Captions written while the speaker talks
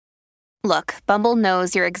Look, Bumble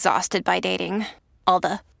knows you're exhausted by dating. All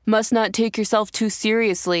the must not take yourself too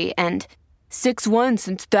seriously and 6'1"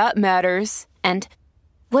 since that matters. And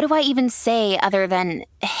what do I even say other than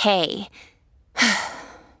hey?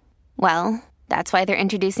 Well, that's why they're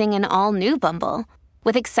introducing an all-new Bumble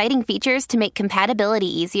with exciting features to make compatibility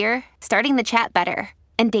easier, starting the chat better,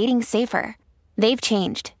 and dating safer. They've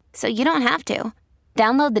changed, so you don't have to.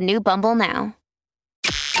 Download the new Bumble now.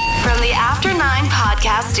 From the After 9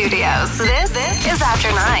 podcast studios, this is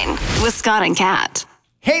After 9 with Scott and Kat.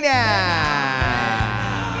 Hey now!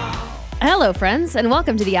 Hello, friends, and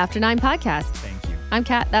welcome to the After 9 podcast. Thank you. I'm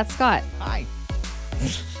Kat, that's Scott. Hi.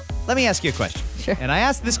 Let me ask you a question. Sure. And I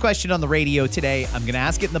asked this question on the radio today. I'm going to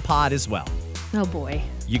ask it in the pod as well. Oh, boy.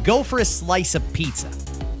 You go for a slice of pizza.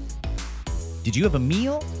 Did you have a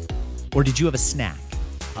meal or did you have a snack?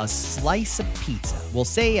 A slice of pizza. We'll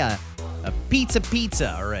say a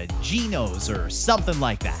pizza or a Geno's or something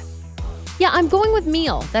like that. Yeah, I'm going with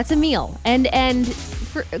meal. That's a meal. And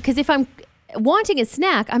because if I'm wanting a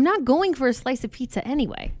snack, I'm not going for a slice of pizza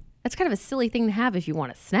anyway. That's kind of a silly thing to have if you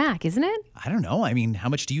want a snack, isn't it? I don't know. I mean, how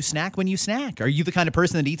much do you snack when you snack? Are you the kind of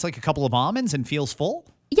person that eats like a couple of almonds and feels full?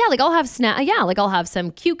 Yeah, like I'll have I'll have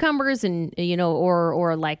some cucumbers and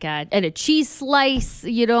or like a cheese slice,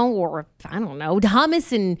 or I don't know,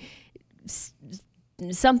 hummus and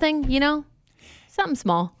something, something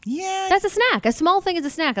small. Yeah, that's a snack. A small thing is a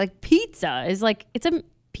snack. Like pizza is like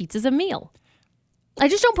pizza's a meal. I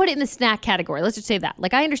just don't put it in the snack category. Let's just say that.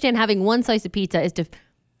 Like I understand having one slice of pizza is to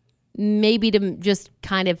just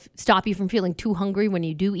kind of stop you from feeling too hungry when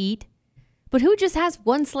you do eat. But who just has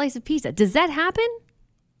one slice of pizza? Does that happen?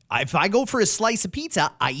 If I go for a slice of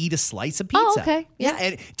pizza, I eat a slice of pizza. Oh, okay. Yeah.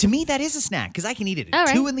 And to me, that is a snack because I can eat it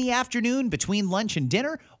at 2 in the afternoon between lunch and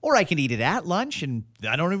dinner, or I can eat it at lunch and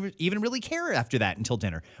I don't even really care after that until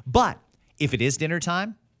dinner. But if it is dinner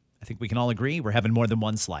time, I think we can all agree we're having more than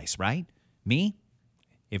one slice, right? Me,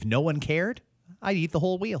 if no one cared, I'd eat the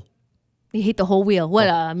whole wheel. You eat the whole wheel. What,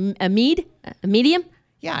 a medium?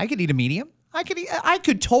 Yeah, I could eat a medium. I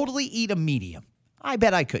could totally eat a medium. I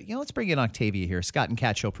bet I could. Let's bring in Octavia here, Scott and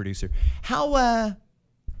Cat Show producer. How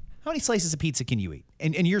many slices of pizza can you eat?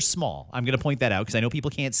 And you're small. I'm going to point that out because I know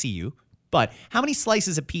people can't see you. But how many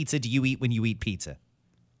slices of pizza do you eat when you eat pizza?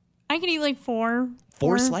 I could eat like four.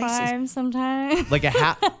 4 slices? 5 sometimes. Like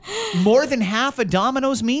more than half a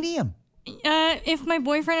Domino's medium. If my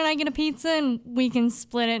boyfriend and I get a pizza and we can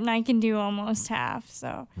split it and I can do almost half.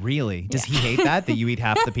 So really? Does he hate that you eat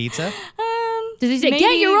half the pizza? Does he say,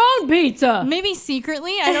 get your own pizza? Maybe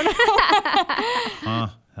secretly. I don't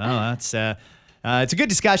know. It's a good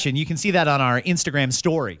discussion. You can see that on our Instagram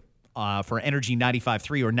story for Energy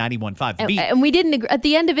 95.3 or 91.5. The Beat. And we didn't agree. At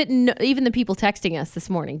the end of it, even the people texting us this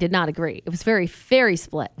morning did not agree. It was very, very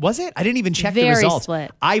split. Was it? I didn't even check the very results.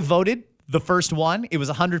 Split. I voted the first one. It was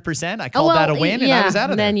 100%. I called that a win, and I was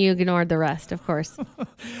out of there. Then you ignored the rest, of course.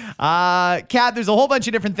 Kat, there's a whole bunch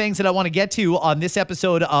of different things that I want to get to on this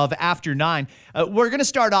episode of After 9. We're going to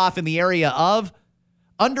start off in the area of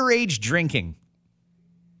underage drinking.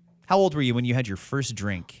 How old were you when you had your first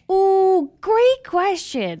drink? Ooh, great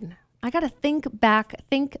question. I got to think back.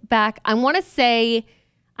 I want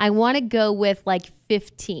to go with like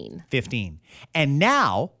 15. 15. And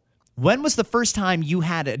now, when was the first time you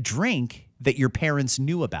had a drink that your parents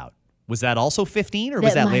knew about? Was that also 15 or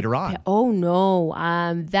was that later on? Oh, no.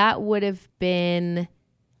 That would have been...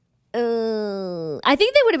 I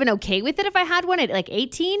think they would have been okay with it if I had one at like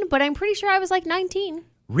 18, but I'm pretty sure I was like 19.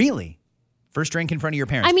 Really? First drink in front of your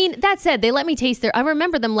parents? I mean, that said, they let me taste I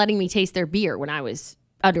remember them letting me taste their beer when I was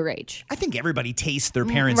underage. I think everybody tastes their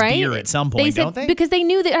parents' beer at some point, don't they? Because they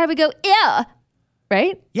knew that I would go, yeah,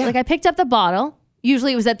 right? Yeah. Like I picked up the bottle.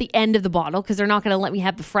 Usually it was at the end of the bottle because they're not going to let me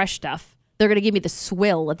have the fresh stuff. They're going to give me the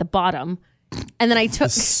swill at the bottom. And then I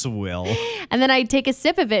took... swill. And then I'd take a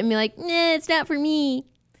sip of it and be like, nah, it's not for me.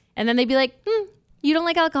 And then they'd be like, you don't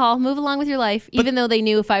like alcohol. Move along with your life. Even though they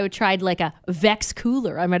knew if I would tried like a Vex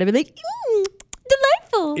cooler, I might have been like,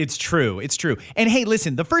 delightful. It's true. And hey,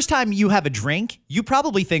 listen, the first time you have a drink, you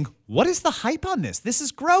probably think, what is the hype on this? This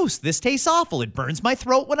is gross. This tastes awful. It burns my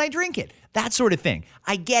throat when I drink it. That sort of thing.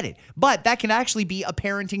 I get it. But that can actually be a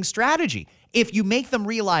parenting strategy. If you make them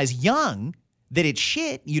realize young that it's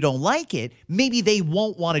shit, you don't like it, maybe they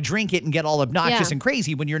won't want to drink it and get all obnoxious and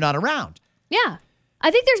crazy when you're not around. Yeah.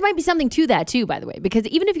 I think there might be something to that too, by the way, because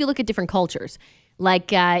even if you look at different cultures,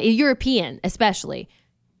 like European especially,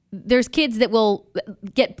 there's kids that will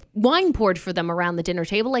get wine poured for them around the dinner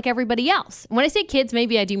table like everybody else. When I say kids,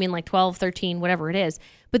 maybe I do mean like 12, 13, whatever it is.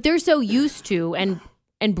 But they're so used to and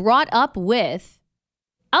brought up with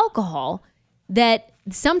alcohol that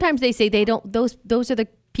sometimes they say they don't, those are the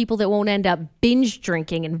people that won't end up binge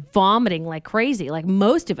drinking and vomiting like crazy, like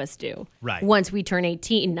most of us do. Right. Once we turn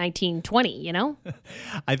 18, 19, 20, you know?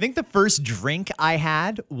 I think the first drink I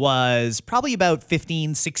had was probably about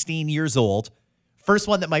 15, 16 years old. First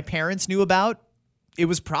one that my parents knew about, it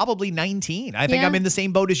was probably 19. I think Yeah. I'm in the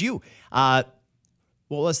same boat as you. What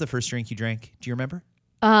was the first drink you drank? Do you remember?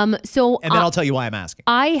 So And then I'll tell you why I'm asking.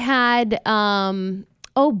 I had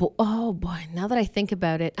oh boy, now that I think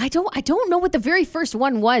about it, I don't know what the very first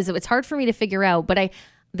one was. It's hard for me to figure out, but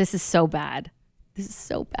this is so bad. This is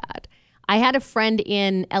so bad. I had a friend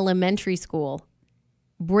in elementary school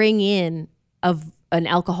bring in an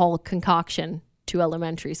alcoholic concoction to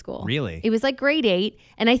elementary school. Really? It was like grade 8,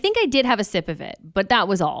 and I think I did have a sip of it, but that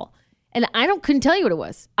was all. And couldn't tell you what it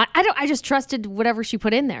was. I just trusted whatever she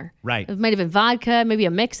put in there. Right. It might have been vodka, maybe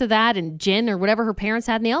a mix of that and gin or whatever her parents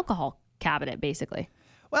had in the alcohol cabinet, basically.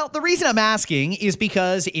 Well, the reason I'm asking is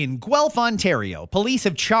because in Guelph, Ontario, police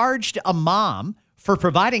have charged a mom for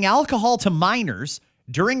providing alcohol to minors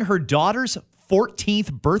during her daughter's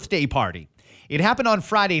 14th birthday party. It happened on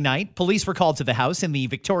Friday night. Police were called to the house in the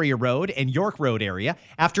Victoria Road and York Road area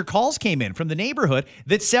after calls came in from the neighborhood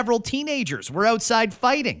that several teenagers were outside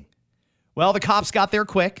fighting. Well, the cops got there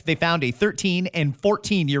quick. They found a 13 and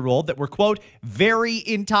 14-year-old that were, quote, very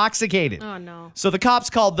intoxicated. Oh, no. So the cops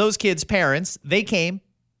called those kids' parents. They came,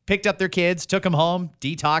 picked up their kids, took them home,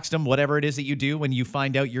 detoxed them, whatever it is that you do when you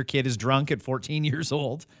find out your kid is drunk at 14 years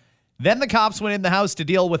old. Then the cops went in the house to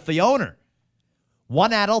deal with the owner.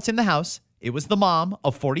 One adult in the house, it was the mom,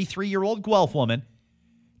 a 43-year-old Guelph woman,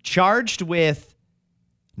 charged with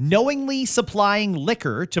knowingly supplying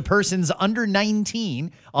liquor to persons under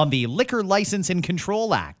 19 on the Liquor License and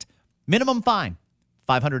Control Act. Minimum fine,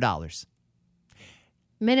 $500.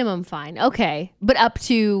 Minimum fine. Okay. But up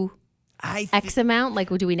to X amount? Like,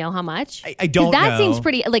 do we know how much? I don't 'Cause that know. seems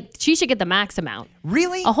pretty, like, she should get the max amount.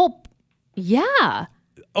 Really? Yeah.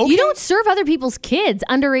 Okay. You don't serve other people's kids,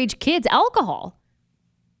 underage kids, alcohol.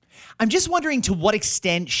 I'm just wondering to what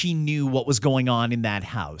extent she knew what was going on in that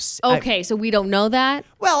house. Okay, so we don't know that?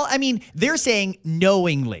 Well, I mean, they're saying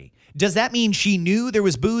knowingly. Does that mean she knew there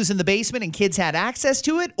was booze in the basement and kids had access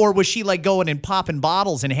to it? Or was she like going and popping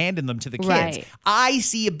bottles and handing them to the kids? Right. I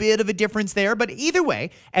see a bit of a difference there. But either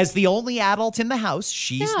way, as the only adult in the house,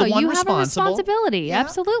 she's the one you responsible. have a responsibility. Yeah.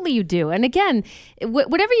 Absolutely, you do. And again,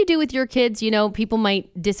 whatever you do with your kids, people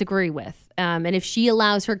might disagree with. And if she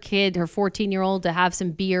allows her kid, her 14-year-old, to have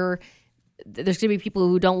some beer, there's going to be people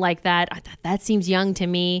who don't like that. That seems young to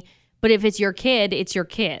me. But if it's your kid, it's your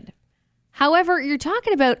kid. However, you're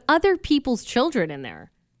talking about other people's children in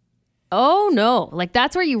there. Oh, no. Like,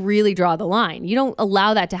 that's where you really draw the line. You don't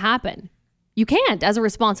allow that to happen. You can't as a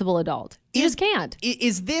responsible adult. You just can't.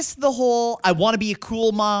 Is this the whole I want to be a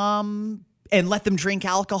cool mom and let them drink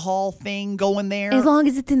alcohol thing going there? As long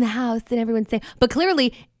as it's in the house, then everyone's saying. But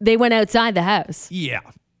clearly, they went outside the house. Yeah.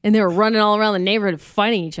 And they were running all around the neighborhood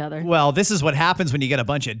fighting each other. Well, this is what happens when you get a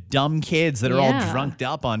bunch of dumb kids that are all Yeah. drunked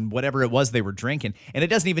up on whatever it was they were drinking. And it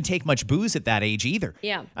doesn't even take much booze at that age either.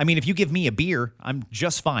 Yeah. I mean, if you give me a beer, I'm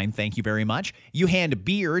just fine. Thank you very much. You hand a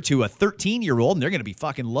beer to a 13-year-old and they're going to be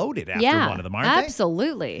fucking loaded after one of them, aren't they?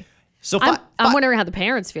 Absolutely. So I'm wondering how the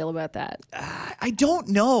parents feel about that. I don't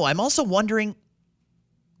know. I'm also wondering,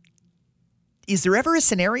 is there ever a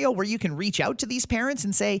scenario where you can reach out to these parents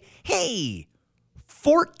and say, hey,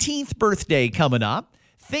 14th birthday coming up,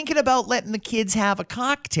 thinking about letting the kids have a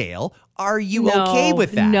cocktail. Are you okay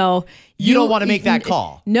with that? No. You don't want to make that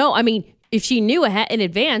call. No, I mean, if she knew in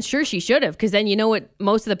advance, sure, she should have. Because then you know what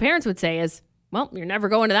most of the parents would say is, well, you're never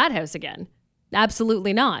going to that house again.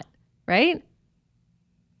 Absolutely not. Right?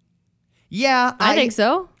 Yeah. I think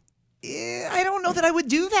so. I don't know that I would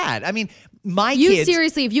do that. I mean, my You kids.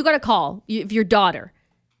 seriously, if you got a call, if your daughter,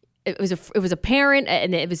 it was a parent,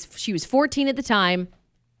 and she was 14 at the time,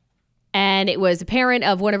 and it was a parent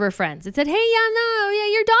of one of her friends. It said, "Hey,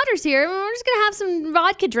 your daughter's here. We're just gonna have some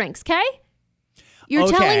vodka drinks, okay?" You're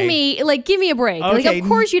Okay. telling me, like, give me a break. Okay. Like, of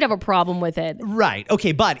course you'd have a problem with it. Right.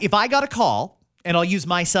 Okay. But if I got a call, and I'll use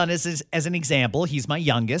my son as an example, he's my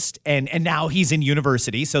youngest, and now he's in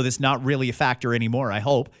university, so that's not really a factor anymore, I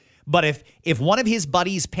hope. But if one of his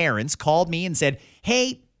buddies' parents called me and said,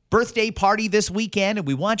 hey, birthday party this weekend, and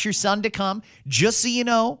we want your son to come, just so you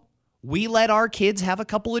know, we let our kids have a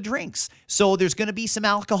couple of drinks. So there's going to be some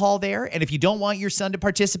alcohol there. And if you don't want your son to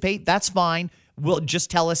participate, that's fine. We'll just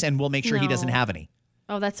tell us and we'll make sure he doesn't No. have any.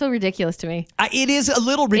 Oh, that's so ridiculous to me. It is a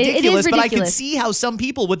little It is ridiculous, but I can ridiculous. see how some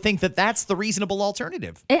people would think that that's the reasonable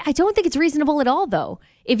alternative. I don't think it's reasonable at all, though.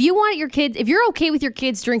 If you want your kids, if you're okay with your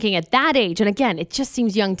kids drinking at that age, and again, it just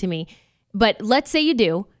seems young to me, but let's say you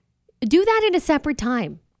do that at a separate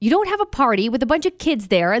time. You don't have a party with a bunch of kids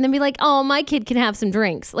there and then be like, oh, my kid can have some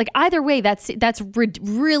drinks. Like either way, that's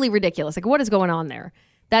really ridiculous. Like what is going on there?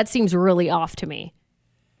 That seems really off to me.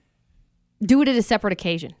 Do it at a separate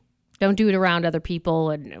occasion. Don't do it around other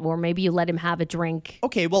people, or maybe you let him have a drink.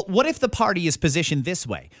 Okay, well, what if the party is positioned this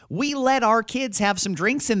way? We let our kids have some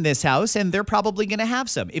drinks in this house, and they're probably going to have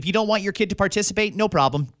some. If you don't want your kid to participate, no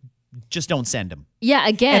problem. Just don't send him. Yeah,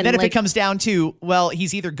 again. And then if it comes down to, well,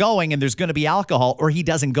 he's either going and there's going to be alcohol or he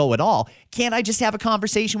doesn't go at all, can't I just have a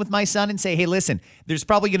conversation with my son and say, hey, listen, there's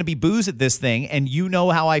probably going to be booze at this thing, and you know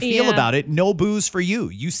how I feel about it. No booze for you.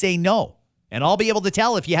 You say no, and I'll be able to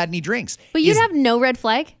tell if you had any drinks. But you'd have no red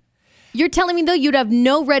flag? You're telling me, though, you'd have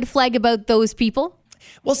no red flag about those people?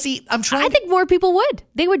 Well, see, I think more people would.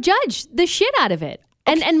 They would judge the shit out of it.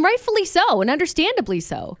 Okay. And rightfully so, and understandably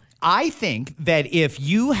so. I think that if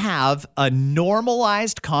you have a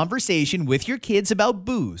normalized conversation with your kids about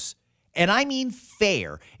booze, and I mean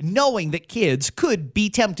fair, knowing that kids could be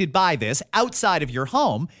tempted by this outside of your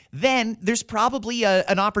home, then there's probably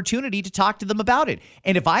an opportunity to talk to them about it.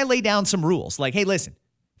 And if I lay down some rules, like, hey, listen,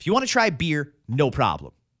 if you want to try beer, no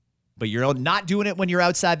problem. But you're not doing it when you're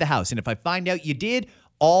outside the house. And if I find out you did,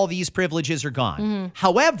 all these privileges are gone. Mm-hmm.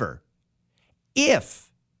 However, if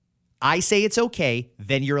I say it's okay,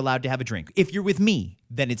 then you're allowed to have a drink. If you're with me,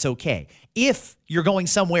 then it's okay. If you're going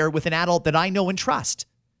somewhere with an adult that I know and trust,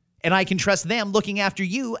 and I can trust them looking after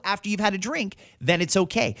you after you've had a drink, then it's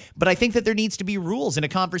okay. But I think that there needs to be rules and a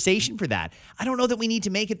conversation for that. I don't know that we need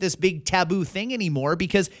to make it this big taboo thing anymore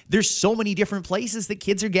because there's so many different places that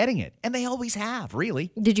kids are getting it. And they always have,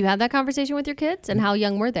 really. Did you have that conversation with your kids? And how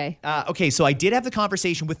young were they? Okay, so I did have the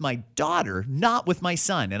conversation with my daughter, not with my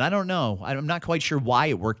son. And I don't know. I'm not quite sure why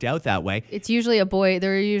it worked out that way. It's usually a boy.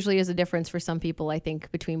 There usually is a difference for some people, I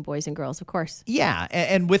think, between boys and girls, of course. Yeah.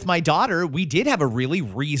 And with my daughter, we did have a really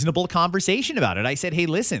reasonable conversation about it. I said, hey,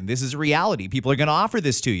 listen, this is a reality. People are going to offer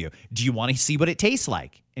this to you. Do you want to see what it tastes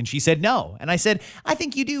like? And she said, no. And I said, I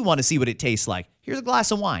think you do want to see what it tastes like. Here's a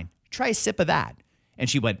glass of wine. Try a sip of that. And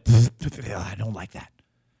she went, I don't like that.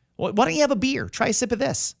 Why don't you have a beer? Try a sip of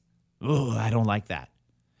this. Oh, I don't like that.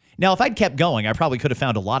 Now, if I'd kept going, I probably could have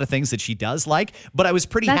found a lot of things that she does like, but I was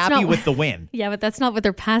pretty happy with the win. Yeah, but that's not what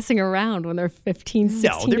they're passing around when they're 15, 16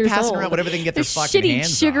 years old. No, they're passing around whatever they can get their fucking hands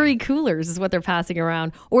on. Shitty, sugary coolers is what they're passing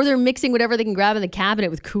around. Or they're mixing whatever they can grab in the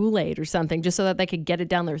cabinet with Kool-Aid or something just so that they could get it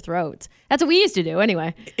down their throats. That's what we used to do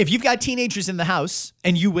anyway. If you've got teenagers in the house,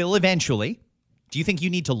 and you will eventually, do you think you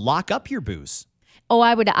need to lock up your booze? Oh,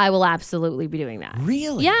 I will absolutely be doing that.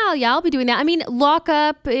 Really? Yeah, I'll be doing that. I mean, lock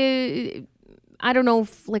up... I don't know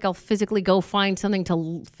if I'll physically go find something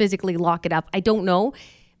to physically lock it up. I don't know.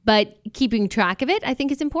 But keeping track of it, I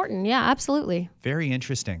think is important. Yeah, absolutely. Very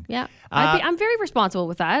interesting. Yeah. I'm very responsible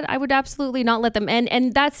with that. I would absolutely not let them.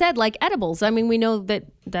 And that said, like edibles, I mean, we know that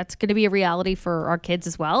that's going to be a reality for our kids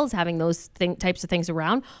as well, as having those types of things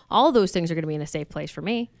around. All of those things are going to be in a safe place for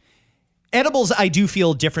me. Edibles, I do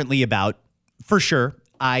feel differently about, for sure.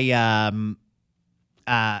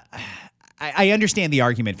 I understand the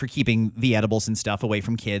argument for keeping the edibles and stuff away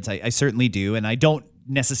from kids. I certainly do. And I don't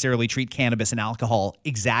necessarily treat cannabis and alcohol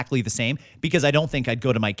exactly the same because I don't think I'd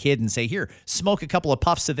go to my kid and say, here, smoke a couple of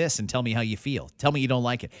puffs of this and tell me how you feel. Tell me you don't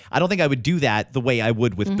like it. I don't think I would do that the way I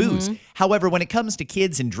would with booze. However, when it comes to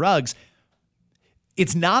kids and drugs,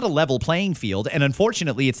 it's not a level playing field. And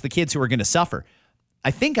unfortunately, it's the kids who are going to suffer. I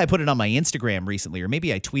think I put it on my Instagram recently, or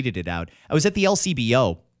maybe I tweeted it out. I was at the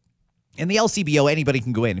LCBO. And the LCBO, anybody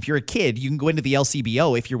can go in. If you're a kid, you can go into the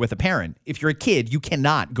LCBO if you're with a parent. If you're a kid, you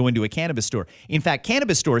cannot go into a cannabis store. In fact,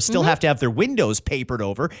 cannabis stores still have to have their windows papered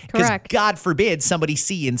over because God forbid somebody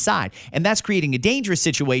see inside. And that's creating a dangerous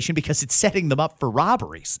situation because it's setting them up for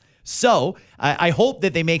robberies. So I hope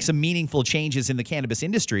that they make some meaningful changes in the cannabis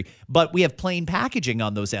industry, but we have plain packaging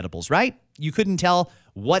on those edibles, right? You couldn't tell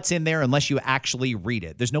what's in there unless you actually read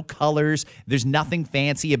it. There's no colors. There's nothing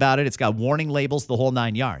fancy about it. It's got warning labels, the whole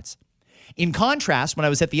 9 yards. In contrast, when I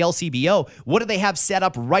was at the LCBO, what do they have set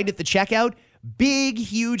up right at the checkout? Big,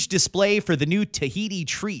 huge display for the new Tahiti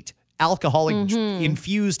Treat alcoholic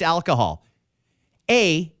infused alcohol.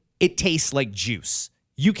 A, it tastes like juice.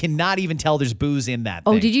 You cannot even tell there's booze in that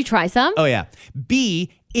thing. Oh, did you try some? Oh, yeah.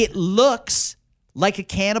 B, it looks like a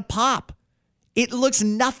can of pop. It looks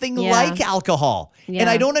nothing like alcohol. Yeah. And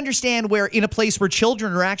I don't understand where in a place where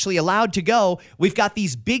children are actually allowed to go, we've got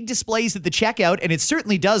these big displays at the checkout, and it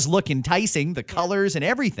certainly does look enticing, the colors and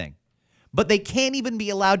everything. But they can't even be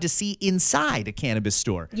allowed to see inside a cannabis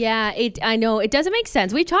store. Yeah, I know. It doesn't make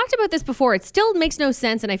sense. We've talked about this before. It still makes no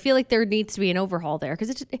sense, and I feel like there needs to be an overhaul there.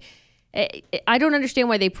 Because I don't understand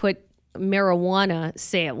why they put marijuana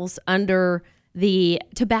sales under the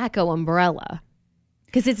tobacco umbrella.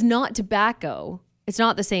 Because it's not tobacco. It's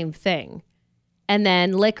not the same thing. And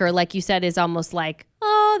then liquor, like you said, is almost like,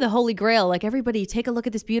 oh, the holy grail. Like, everybody take a look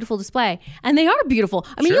at this beautiful display. And they are beautiful.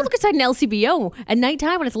 I mean, you look inside an LCBO at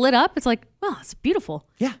nighttime when it's lit up, it's like, oh, it's beautiful.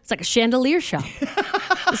 Yeah. It's like a chandelier shop.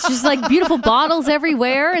 It's just like beautiful bottles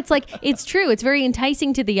everywhere. It's like, it's true. It's very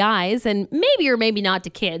enticing to the eyes and maybe or maybe not to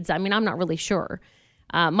kids. I mean, I'm not really sure.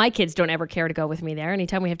 My kids don't ever care to go with me there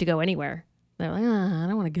anytime we have to go anywhere. They're like, I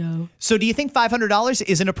don't want to go. So do you think $500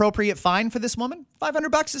 is an appropriate fine for this woman?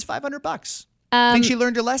 $500 is $500. Think she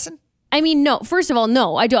learned her lesson? I mean, no. First of all,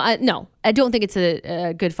 no. I don't think it's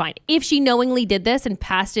a good fine. If she knowingly did this and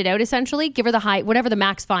passed it out, essentially, give her whatever the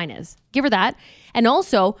max fine is. Give her that. And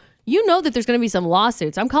also, you know that there's going to be some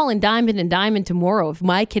lawsuits. I'm calling Diamond and Diamond tomorrow if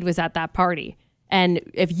my kid was at that party. And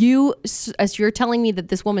if as you're telling me that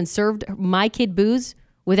this woman served my kid booze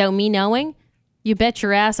without me knowing, you bet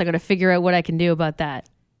your ass I got to figure out what I can do about that.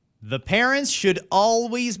 The parents should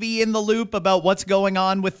always be in the loop about what's going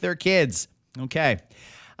on with their kids. Okay.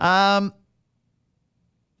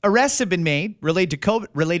 Arrests have been made related to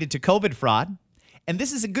COVID fraud. And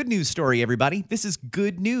this is a good news story, everybody. This is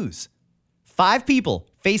good news. 5 people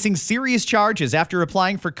facing serious charges after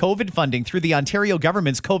applying for COVID funding through the Ontario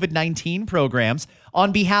government's COVID-19 programs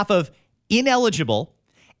on behalf of ineligible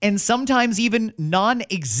and sometimes even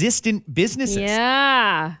non-existent businesses.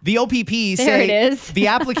 Yeah. The OPP There say it is. the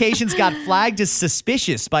applications got flagged as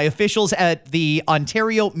suspicious by officials at the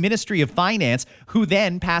Ontario Ministry of Finance, who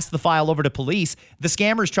then passed the file over to police. The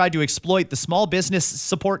scammers tried to exploit the small business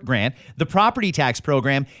support grant, the property tax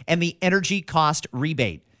program, and the energy cost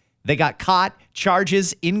rebate. They got caught.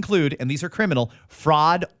 Charges include, and these are criminal,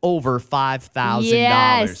 fraud over $5,000.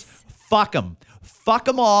 Yes. Fuck them. Fuck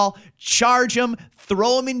them all. Charge them.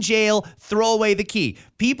 Throw them in jail. Throw away the key.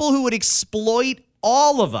 People who would exploit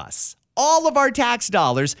all of us, all of our tax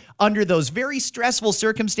dollars under those very stressful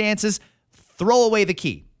circumstances, throw away the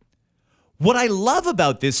key. What I love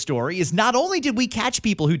about this story is not only did we catch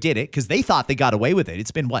people who did it because they thought they got away with it.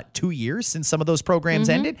 It's been, 2 years since some of those programs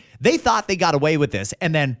ended? They thought they got away with this.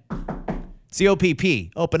 And then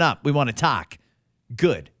COPP, open up. We want to talk.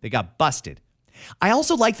 Good. They got busted. I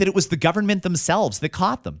also like that it was the government themselves that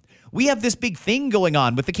caught them. We have this big thing going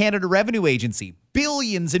on with the Canada Revenue Agency.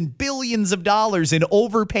 Billions and billions of dollars in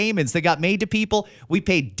overpayments that got made to people. We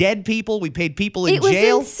paid dead people. We paid people in jail.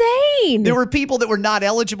 It was insane. There were people that were not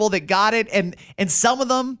eligible that got it. And some of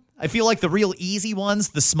them, I feel like the real easy ones,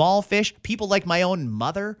 the small fish, people like my own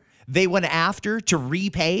mother, they went after to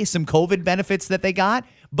repay some COVID benefits that they got.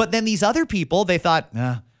 But then these other people, they thought,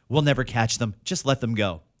 we'll never catch them. Just let them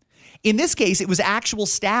go. In this case, it was actual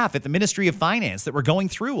staff at the Ministry of Finance that were going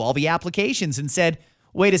through all the applications and said,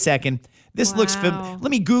 wait a second, this looks let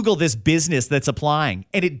me Google this business that's applying.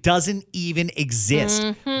 And it doesn't even exist.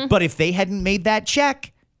 But if they hadn't made that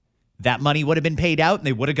check, that money would have been paid out and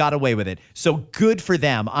they would have got away with it. So good for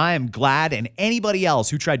them. I am glad. And anybody else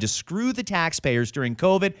who tried to screw the taxpayers during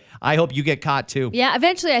COVID, I hope you get caught too. Yeah,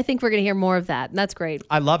 eventually I think we're going to hear more of that. That's great.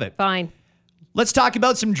 I love it. Fine. Let's talk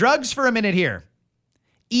about some drugs for a minute here.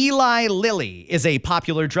 Eli Lilly is a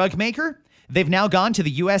popular drug maker. They've now gone to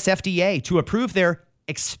the US FDA to approve their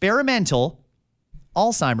experimental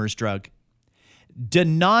Alzheimer's drug.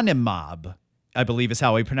 Donanemab, I believe is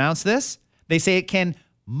how we pronounce this. They say it can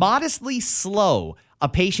modestly slow a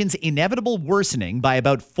patient's inevitable worsening by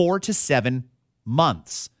about 4 to 7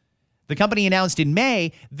 months. The company announced in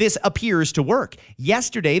May this appears to work.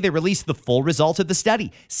 Yesterday, they released the full result of the study.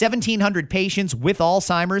 1,700 patients with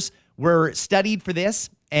Alzheimer's were studied for this.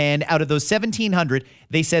 And out of those 1,700,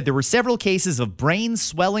 they said there were several cases of brain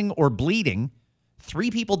swelling or bleeding. 3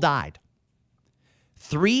 people died.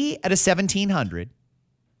 3 out of 1,700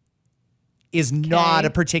 is not a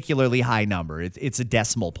particularly high number. It's a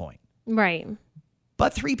decimal point. Right.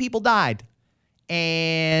 But 3 people died.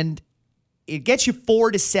 And it gets you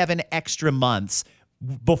 4 to 7 extra months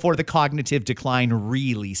before the cognitive decline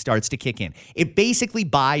really starts to kick in. It basically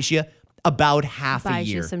buys you about half a year. Buys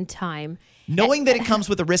you some time. Knowing that it comes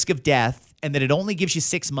with a risk of death and that it only gives you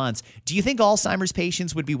 6 months, do you think Alzheimer's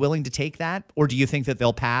patients would be willing to take that? Or do you think that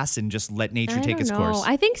they'll pass and just let nature take its course?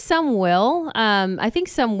 I think some will.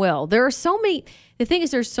 There are so many. The thing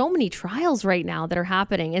is, there's so many trials right now that are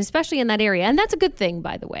happening, and especially in that area. And that's a good thing,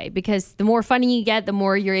 by the way, because the more funding you get, the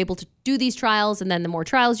more you're able to do these trials. And then the more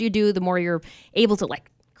trials you do, the more you're able to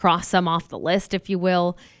cross some off the list, if you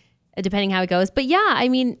will, depending how it goes. But yeah, I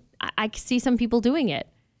mean, I see some people doing it.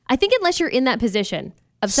 I think unless you're in that position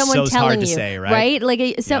of someone So it's telling hard to you, say, right?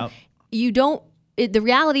 Yep. You don't, the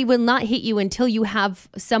reality will not hit you until you have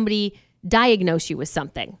somebody diagnose you with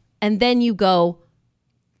something. And then you go,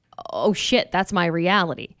 oh shit, that's my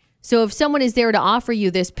reality. So if someone is there to offer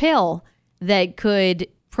you this pill that could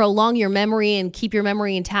prolong your memory and keep your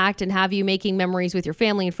memory intact and have you making memories with your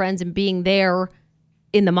family and friends and being there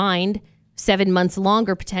in the mind 7 months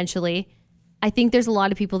longer potentially, I think there's a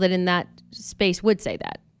lot of people that in that space would say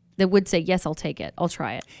that would say, yes, I'll take it. I'll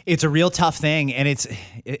try it. It's a real tough thing, and it's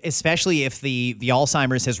especially if the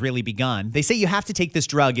Alzheimer's has really begun. They say you have to take this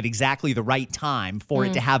drug at exactly the right time for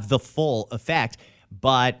it to have the full effect,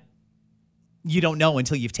 but you don't know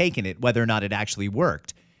until you've taken it whether or not it actually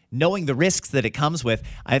worked. Knowing the risks that it comes with,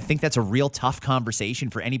 I think that's a real tough conversation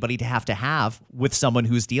for anybody to have with someone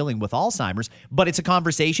who's dealing with Alzheimer's, but it's a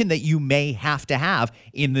conversation that you may have to have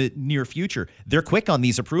in the near future. They're quick on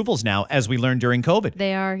these approvals now, as we learned during COVID.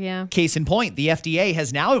 They are, yeah. Case in point, the FDA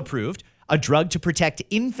has now approved a drug to protect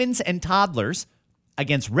infants and toddlers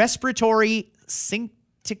against respiratory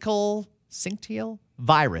syncytial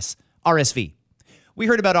virus, RSV. We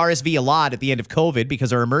heard about RSV a lot at the end of COVID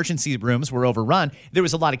because our emergency rooms were overrun. There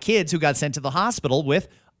was a lot of kids who got sent to the hospital with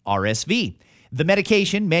RSV. The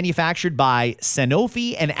medication, manufactured by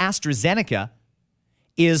Sanofi and AstraZeneca,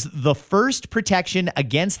 is the first protection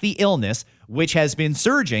against the illness, which has been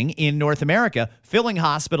surging in North America, filling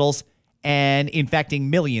hospitals and infecting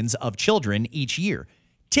millions of children each year.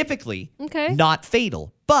 Typically, not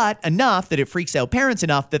fatal, but enough that it freaks out parents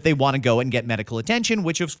enough that they want to go and get medical attention,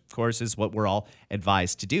 which of course is what we're all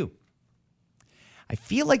advised to do. I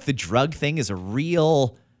feel like the drug thing is a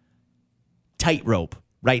real tightrope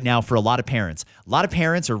right now for a lot of parents. A lot of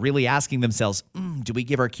parents are really asking themselves, do we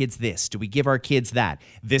give our kids this? Do we give our kids that?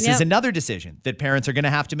 This is another decision that parents are going to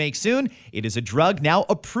have to make soon. It is a drug now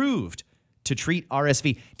approved to treat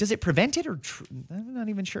RSV. Does it prevent it or I'm not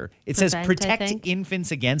even sure. It says protect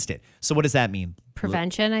infants against it. So what does that mean?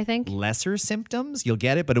 Prevention, I think. Lesser symptoms? You'll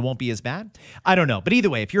get it, but it won't be as bad? I don't know. But either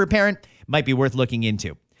way, if you're a parent, it might be worth looking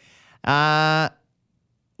into. While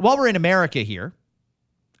we're in America here,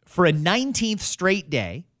 for a 19th straight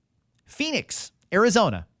day, Phoenix,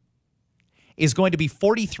 Arizona, is going to be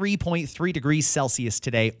 43.3 degrees Celsius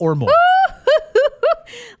today or more.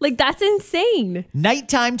 Like, that's insane.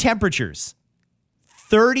 Nighttime temperatures,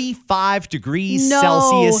 35 degrees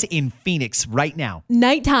Celsius in Phoenix right now.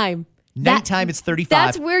 Nighttime. It's 35.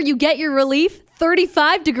 That's where you get your relief.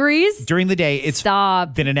 35 degrees. During the day, it's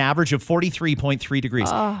been an average of 43.3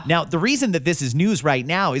 degrees. Now, the reason that this is news right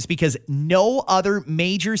now is because no other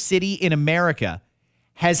major city in America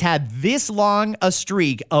has had this long a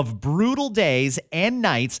streak of brutal days and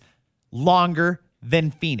nights longer than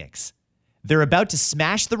Phoenix. They're about to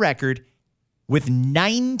smash the record with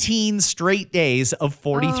 19 straight days of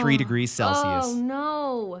 43 degrees Celsius. Oh,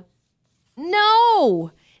 no.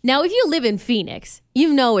 No. Now, if you live in Phoenix,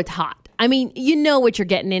 you know it's hot. I mean, you know what you're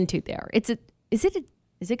getting into there. Is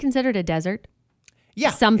it considered a desert?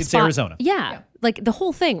 Yeah, it's Arizona. Yeah, like the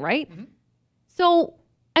whole thing, right? Mm-hmm. So,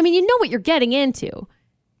 I mean, you know what you're getting into.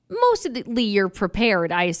 Mostly you're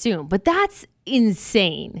prepared, I assume, but that's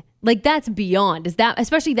insane. Like, that's beyond. Is that,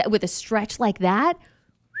 especially that with a stretch like that?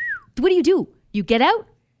 What do? You get out?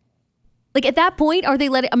 Like, at that point, are they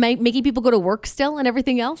making people go to work still and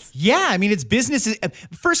everything else? Yeah, I mean, it's business.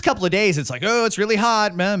 First couple of days, it's like, oh, it's really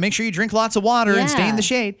hot. Man, make sure you drink lots of water and stay in the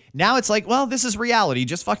shade. Now it's like, well, this is reality.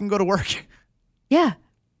 Just fucking go to work. Yeah.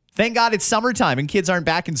 Thank God it's summertime and kids aren't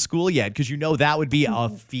back in school yet, because you know that would be a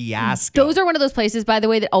fiasco. Those are one of those places, by the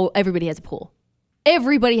way, that, everybody has a pool.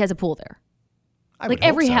 Everybody has a pool there. Like,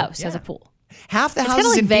 every house has a pool. Half the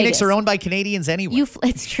houses in Phoenix are owned by Canadians anyway.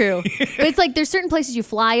 It's true. But it's like there's certain places you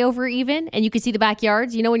fly over even, and you can see the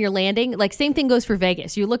backyards. You know, when you're landing, like, same thing goes for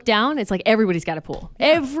Vegas. You look down, it's like everybody's got a pool.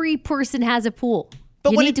 Every person has a pool.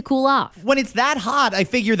 But you need to cool off. When it's that hot, I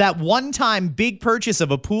figure that one-time big purchase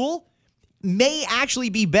of a pool may actually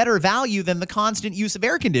be better value than the constant use of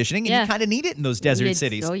air conditioning, and you kind of need it in those desert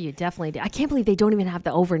cities. Oh, you definitely do. I can't believe they don't even have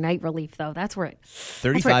the overnight relief, though. That's where it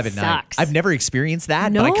 35 at night. Sucks. I've never experienced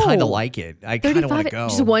that, but I kind of like it. I kind of want to go.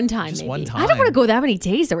 Just one time, maybe. One time. I don't want to go that many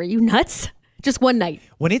days, though. Are you nuts? Just one night.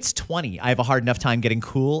 When it's 20, I have a hard enough time getting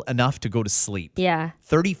cool enough to go to sleep. Yeah.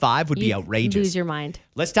 35 would be outrageous. Lose your mind.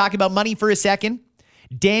 Let's talk about money for a second.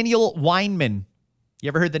 Daniel Weinman. You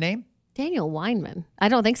ever heard the name? Daniel Weinman. I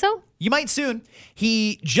don't think so. You might soon.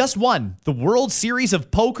 He just won the World Series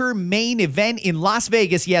of Poker main event in Las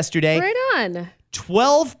Vegas yesterday. Right on.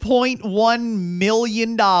 $12.1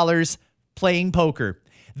 million playing poker.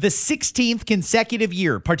 The 16th consecutive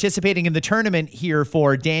year participating in the tournament here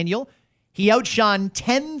for Daniel. He outshone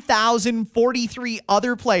 10,043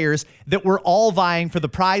 other players that were all vying for the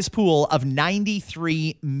prize pool of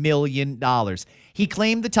 $93 million. He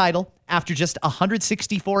claimed the title after just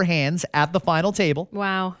 164 hands at the final table.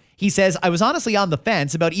 Wow. He says, I was honestly on the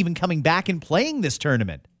fence about even coming back and playing this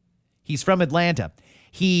tournament. He's from Atlanta.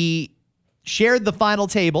 He shared the final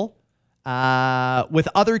table with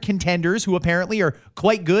other contenders who apparently are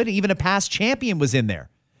quite good. Even a past champion was in there.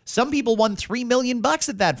 Some people won $3 million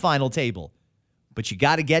at that final table. But you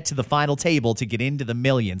got to get to the final table to get into the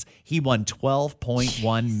millions. He won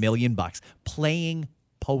 $12.1 million playing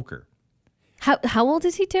poker. How old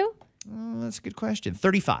is he too? That's a good question.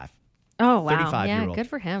 35. Oh, wow. 35-year-old. Yeah, good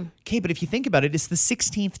for him. Okay, but if you think about it, it's the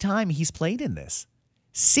 16th time he's played in this.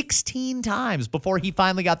 16 times before he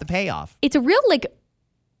finally got the payoff. It's a real, like,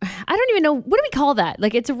 I don't even know, what do we call that?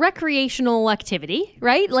 Like, it's a recreational activity,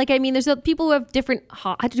 right? Like, I mean, there's people who have different,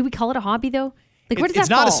 do we call it a hobby, though? Like, what does that It's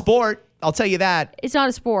not fall? a sport. I'll tell you that. It's not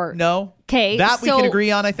a sport. No. Okay. That we so can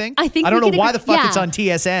agree on, I think. I think I don't we know can why agree- the fuck yeah. it's on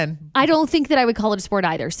TSN. I don't think that I would call it a sport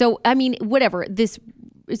either. So, I mean, whatever.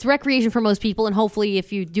 It's recreation for most people, and hopefully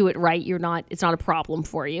if you do it right, it's not a problem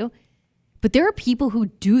for you. But there are people who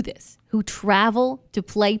do this, who travel to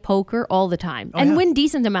play poker all the time and win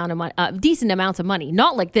decent amounts of money.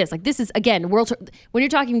 Not like this. Like, this is, again, when you're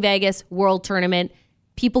talking Vegas, world tournament,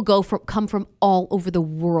 people come from all over the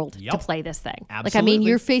world to play this thing. Absolutely. Like, I mean,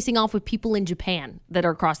 you're facing off with people in Japan that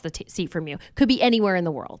are across the seat from you. Could be anywhere in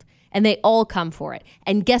the world. And they all come for it.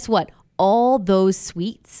 And guess what? All those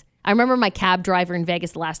suites. I remember my cab driver in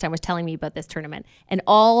Vegas the last time was telling me about this tournament. And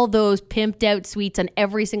all those pimped out suites on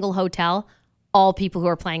every single hotel, all people who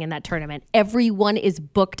are playing in that tournament. Everyone is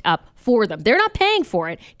booked up for them. They're not paying for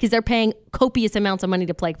it because they're paying copious amounts of money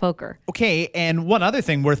to play poker. Okay, and one other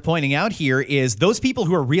thing worth pointing out here is those people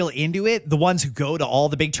who are real into it, the ones who go to all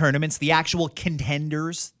the big tournaments, the actual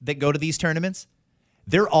contenders that go to these tournaments,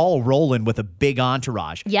 they're all rolling with a big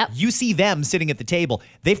entourage. Yep. You see them sitting at the table.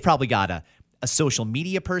 They've probably got a social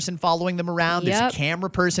media person following them around. There's a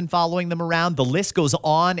camera person following them around. The list goes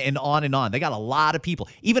on and on and on. They got a lot of people,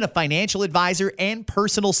 even a financial advisor and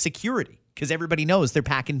personal security, because everybody knows they're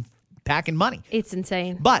packing money. It's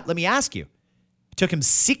insane. But let me ask you, it took him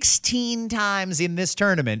 16 times in this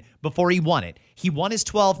tournament before he won it. He won his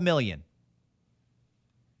 $12 million.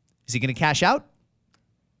 Is he going to cash out?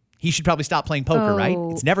 He should probably stop playing poker, right?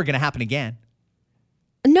 It's never going to happen again.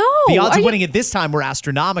 No. The odds of winning it this time were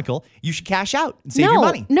astronomical. You should cash out and save your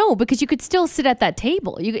money. No, because you could still sit at that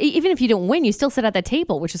table. Even if you don't win, you still sit at that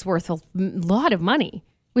table, which is worth a lot of money,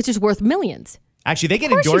 which is worth millions. Actually, they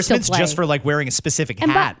get Of course you endorsements still play. just for like wearing a specific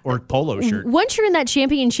hat or polo shirt. Once you're in that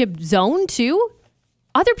championship zone too,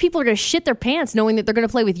 other people are going to shit their pants knowing that they're going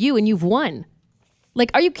to play with you and you've won.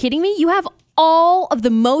 Like, are you kidding me? You have all of the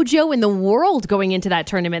mojo in the world going into that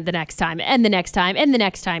tournament the next time and the next time and the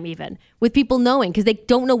next time even, with people knowing because they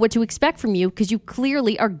don't know what to expect from you because you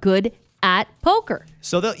clearly are good at poker.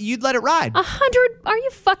 So you'd let it ride. 100? Are you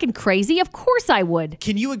fucking crazy? Of course I would.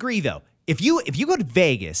 Can you agree though? If you go to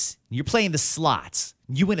Vegas and you're playing the slots,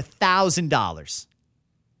 you win $1,000.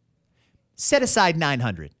 Set aside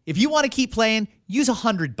 $900. If you want to keep playing, use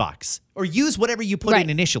 $100 or use whatever you put in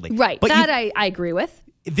initially. Right. But that I agree with.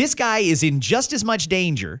 This guy is in just as much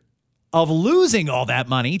danger of losing all that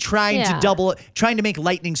money trying to make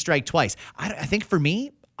lightning strike twice. I think for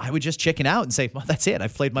me, I would just chicken out and say, well, that's it.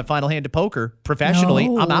 I've played my final hand of poker professionally.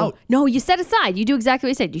 No. I'm out. No, you set aside. You do exactly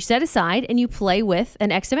what you said. You set aside and you play with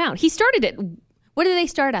an X amount. He started it. What did they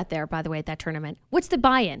start at there, by the way, at that tournament? What's the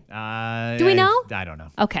buy-in? Do we know? I don't know.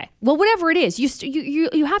 Okay. Well, whatever it is,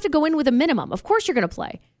 you have to go in with a minimum. Of course you're going to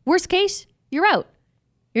play. Worst case, you're out.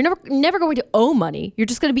 You're never going to owe money. You're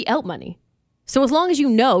just going to be out money. So as long as you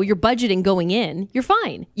know you're budgeting going in, you're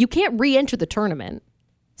fine. You can't re-enter the tournament.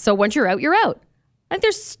 So once you're out, you're out. I think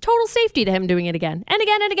there's total safety to him doing it again and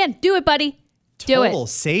again and again. Do it, buddy. Do it. Total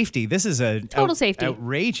safety. This is Total safety.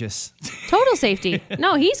 Outrageous. Total safety.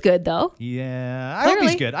 No, he's good though. Yeah, I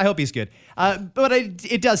hope he's good. But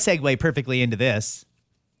it does segue perfectly into this.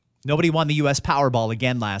 Nobody won the U.S. Powerball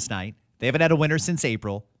again last night. They haven't had a winner since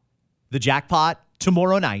April. The jackpot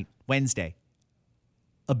tomorrow night, Wednesday,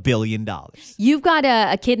 $1 billion. You've got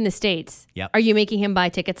a kid in the States. Yep. Are you making him buy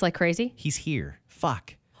tickets like crazy? He's here.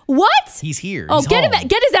 Fuck. What? He's here. Oh, He's get home.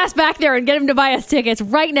 get his ass back there and get him to buy us tickets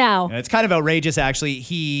right now. It's kind of outrageous,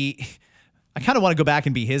 actually. I kind of want to go back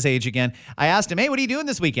and be his age again. I asked him, hey, what are you doing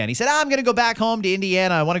this weekend? He said, I'm going to go back home to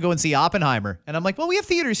Indiana. I want to go and see Oppenheimer. And I'm like, well, we have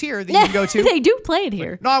theaters here that you can go to. They do play it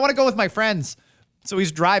here. No, I want to go with my friends. So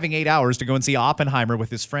he's driving 8 hours to go and see Oppenheimer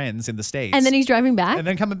with his friends in the States. And then he's driving back? And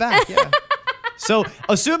then coming back, yeah. So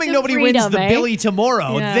assuming The nobody freedom, wins the eh? Billy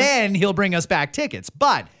tomorrow, Yeah. then he'll bring us back tickets.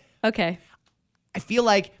 But Okay. I feel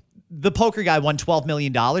like the poker guy won $12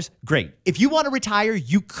 million. Great. If you want to retire,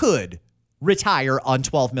 you could retire on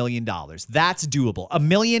 $12 million. That's doable. $1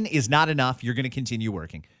 million is not enough. You're going to continue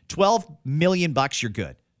working. $12 million, you're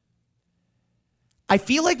good. I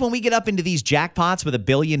feel like when we get up into these jackpots with $1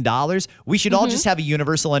 billion, we should all just have a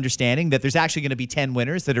universal understanding that there's actually going to be 10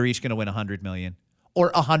 winners that are each going to win 100 million. Or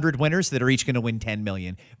 100 winners that are each going to win 10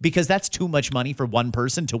 million, because that's too much money for one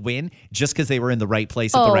person to win just because they were in the right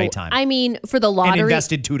place at the right time. I mean, for the lottery, and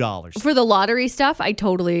invested $2. For the lottery stuff, I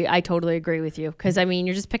totally agree with you, because I mean,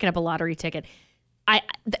 you're just picking up a lottery ticket.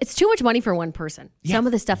 It's too much money for one person. Yeah. Some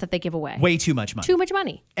of the stuff that they give away, way too much money. Too much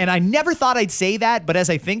money. And I never thought I'd say that, but as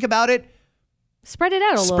I think about it, spread it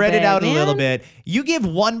out a little bit. Spread it out man. a little bit. You give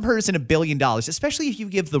one person $1 billion, especially if you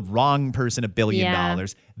give the wrong person $1 billion.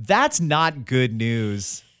 That's not good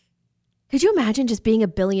news. Could you imagine just being a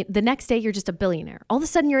billion? The next day, you're just a billionaire. All of a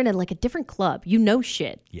sudden, you're in a different club. You know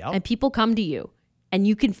shit. Yep. And people come to you, and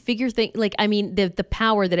you can figure things. Like, I mean, the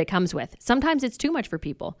power that it comes with. Sometimes it's too much for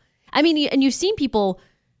people. I mean, and you've seen people,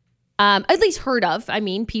 at least heard of. I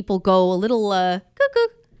mean, people go a little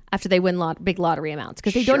cuckoo after they win big lottery amounts,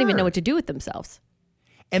 because they don't even know what to do with themselves.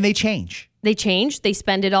 And they change. They change. They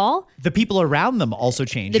spend it all. The people around them also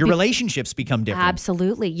change. Your relationships become different.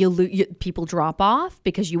 Absolutely. People drop off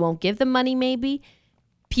because you won't give them money, maybe.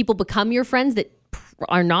 People become your friends that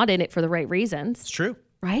are not in it for the right reasons. It's true.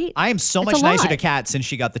 Right? I am so much nicer to Kat since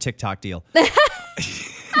she got the TikTok deal.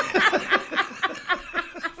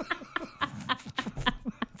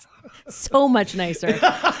 So much nicer.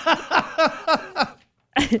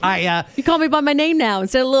 You call me by my name now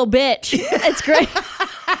instead of little bitch. It's great.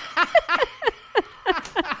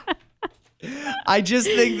 I just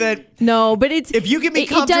think that no, but it's if you can be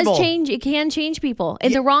comfortable, it does change. It can change people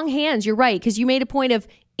in the wrong hands. You're right, because you made a point of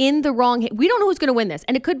in the wrong. We don't know who's going to win this,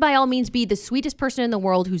 and it could by all means be the sweetest person in the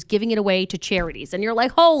world who's giving it away to charities, and you're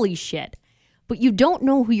like, holy shit. But you don't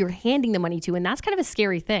know who you're handing the money to, and that's kind of a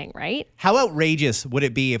scary thing, right? How outrageous would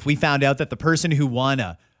it be if we found out that the person who won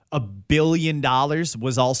 $1 billion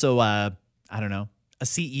was also a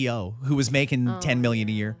CEO who was making $10 million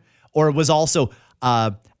a year, or was also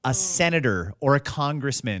a senator or a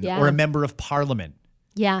congressman or a member of parliament.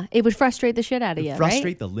 Yeah, it would frustrate the shit out of you,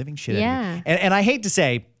 Frustrate the living shit out of you. Yeah. And I hate to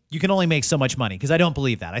say, you can only make so much money, because I don't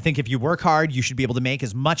believe that. I think if you work hard, you should be able to make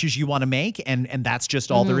as much as you want to make, and that's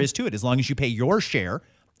just all there is to it. As long as you pay your share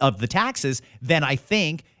of the taxes, then I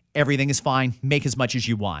think everything is fine. Make as much as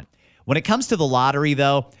you want. When it comes to the lottery,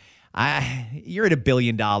 though, you're at $1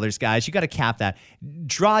 billion, guys. You got to cap that.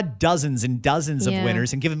 Draw dozens and dozens of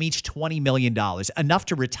winners and give them each $20 million. Enough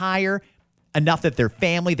to retire, enough that their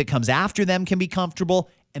family that comes after them can be comfortable,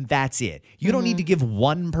 and that's it. You don't need to give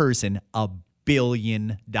one person $1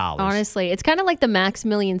 billion. Honestly, it's kind of like the Max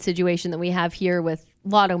Million situation that we have here with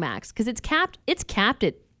Lotto Max, because it's capped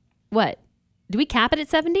at what? Do we cap it at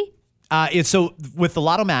 70? So with the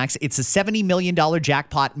Lotto Max, it's a $70 million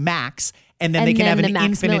jackpot max, and then they can have an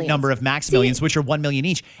infinite number of max millions, which are 1 million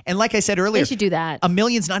each. And like I said earlier, they should do that. $1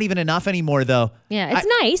 million's not even enough anymore, though. Yeah, it's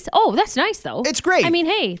nice. Oh, that's nice, though. It's great. I mean,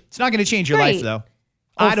 hey, it's not going to change your life, though.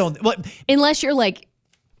 I don't. Well, unless you're like,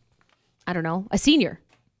 I don't know, a senior.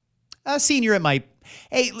 A senior, it might.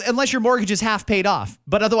 Hey, unless your mortgage is half paid off,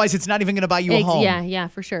 but otherwise, it's not even going to buy you a home. Yeah,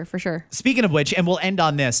 for sure. Speaking of which, and we'll end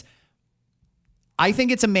on this. I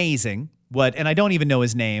think it's amazing and I don't even know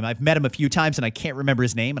his name. I've met him a few times and I can't remember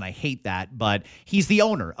his name, and I hate that, but he's the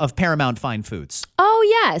owner of Paramount Fine Foods. Oh,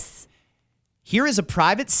 yes. Here is a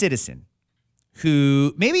private citizen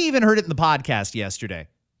who maybe even heard it in the podcast yesterday.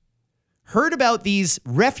 Heard about these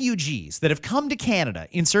refugees that have come to Canada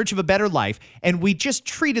in search of a better life, and we just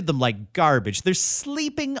treated them like garbage. They're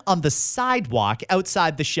sleeping on the sidewalk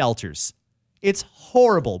outside the shelters. It's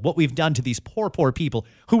horrible what we've done to these poor people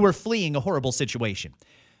who were fleeing a horrible situation.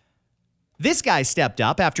 This guy stepped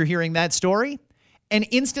up after hearing that story and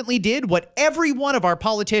instantly did what every one of our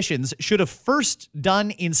politicians should have first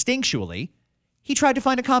done instinctually. He tried to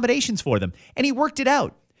find accommodations for them, and he worked it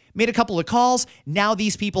out. Made a couple of calls. Now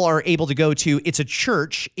these people are able to go to, it's a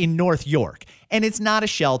church in North York. And it's not a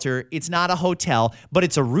shelter. It's not a hotel, but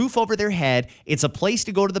it's a roof over their head. It's a place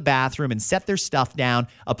to go to the bathroom and set their stuff down.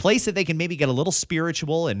 A place that they can maybe get a little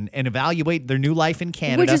spiritual and evaluate their new life in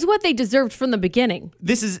Canada. Which is what they deserved from the beginning.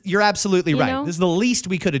 You're absolutely right. Know? This is the least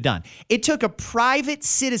we could have done. It took a private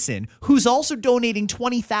citizen who's also donating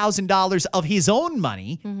 $20,000 of his own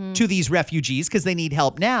money to these refugees because they need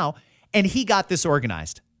help now. And he got this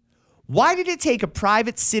organized. Why did it take a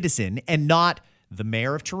private citizen and not the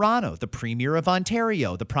mayor of Toronto, the premier of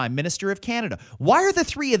Ontario, the prime minister of Canada? Why are the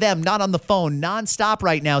three of them not on the phone nonstop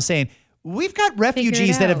right now saying, we've got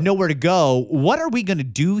refugees that have nowhere to go. What are we going to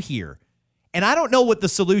do here? And I don't know what the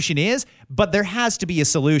solution is, but there has to be a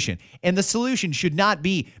solution. And the solution should not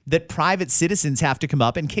be that private citizens have to come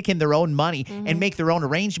up and kick in their own money and make their own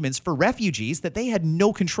arrangements for refugees that they had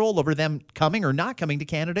no control over them coming or not coming to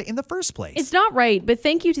Canada in the first place. It's not right, but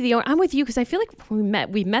thank you to the owner. I'm with you because I feel like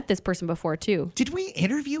we met this person before too. Did we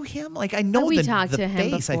interview him? Like, I know we talked to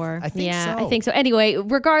him face. before. I think yeah, so. I think so. Anyway,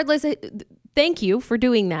 regardless, thank you for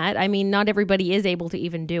doing that. I mean, not everybody is able to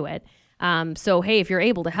even do it. So hey, if you're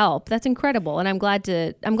able to help, that's incredible, and I'm glad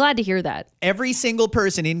to hear that. Every single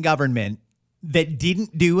person in government that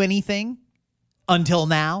didn't do anything until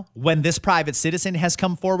now, when this private citizen has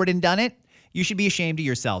come forward and done it, you should be ashamed of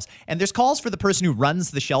yourselves. And there's calls for the person who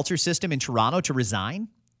runs the shelter system in Toronto to resign.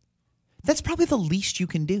 That's probably the least you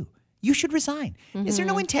can do. You should resign. Is there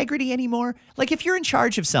no integrity anymore? Like, if you're in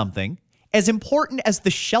charge of something as important as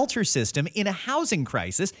the shelter system in a housing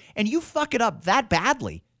crisis and you fuck it up that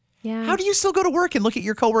badly, Yeah. how do you still go to work and look at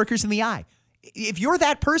your coworkers in the eye? If you're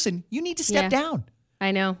that person, you need to step down.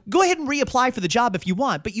 I know. Go ahead and reapply for the job if you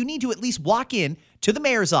want, but you need to at least walk in to the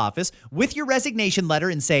mayor's office with your resignation letter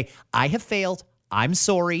and say, I have failed. I'm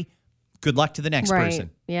sorry. Good luck to the next person.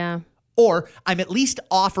 Yeah. Or I'm at least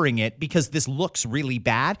offering it because this looks really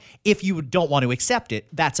bad. If you don't want to accept it,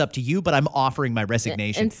 that's up to you, but I'm offering my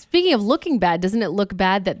resignation. And speaking of looking bad, doesn't it look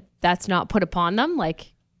bad that that's not put upon them?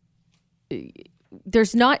 Like,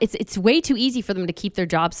 there's not, it's way too easy for them to keep their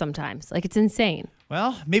jobs sometimes. Like, it's insane.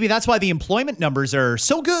 Well, maybe that's why the employment numbers are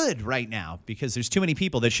so good right now, because there's too many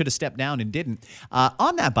people that should have stepped down and didn't.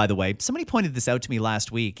 On that, by the way, somebody pointed this out to me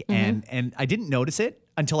last week, and I didn't notice it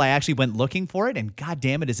until I actually went looking for it, and God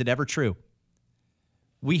damn it, is it ever true?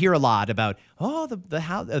 We hear a lot about,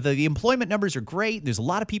 the employment numbers are great, there's a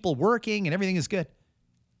lot of people working, and everything is good.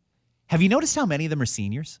 Have you noticed how many of them are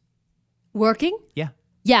seniors? Working? Yeah.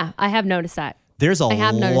 Yeah, I have noticed that. There's a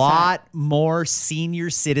have noticed lot more senior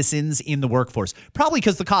citizens in the workforce, probably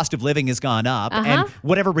because the cost of living has gone up and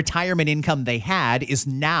whatever retirement income they had is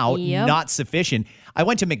now not sufficient. I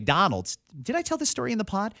went to McDonald's. Did I tell this story in the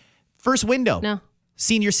pod? First window. No.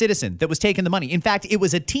 Senior citizen that was taking the money. In fact, it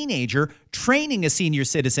was a teenager training a senior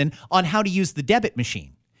citizen on how to use the debit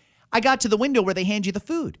machine. I got to the window where they hand you the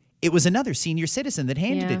food. It was another senior citizen that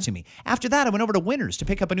handed it to me. After that, I went over to Winners to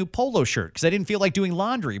pick up a new polo shirt because I didn't feel like doing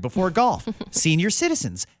laundry before golf. Senior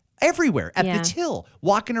citizens everywhere at the till,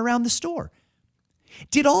 walking around the store.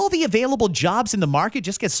 Did all the available jobs in the market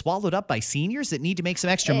just get swallowed up by seniors that need to make some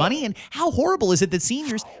extra money? And how horrible is it that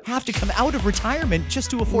seniors have to come out of retirement just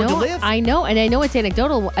to afford to live? I know, and I know it's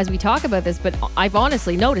anecdotal as we talk about this, but I've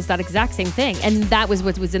honestly noticed that exact same thing. And that was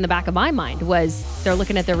what was in the back of my mind, was they're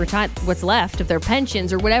looking at their what's left of their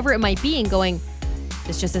pensions or whatever it might be and going,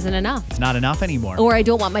 this just isn't enough. It's not enough anymore. Or I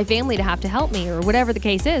don't want my family to have to help me, or whatever the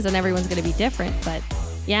case is, and everyone's going to be different. But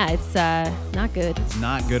yeah, it's not good. It's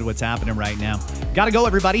not good what's happening right now. Gotta go,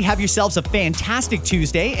 everybody. Have yourselves a fantastic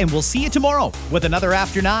Tuesday, and we'll see you tomorrow with another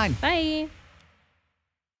After 9. Bye.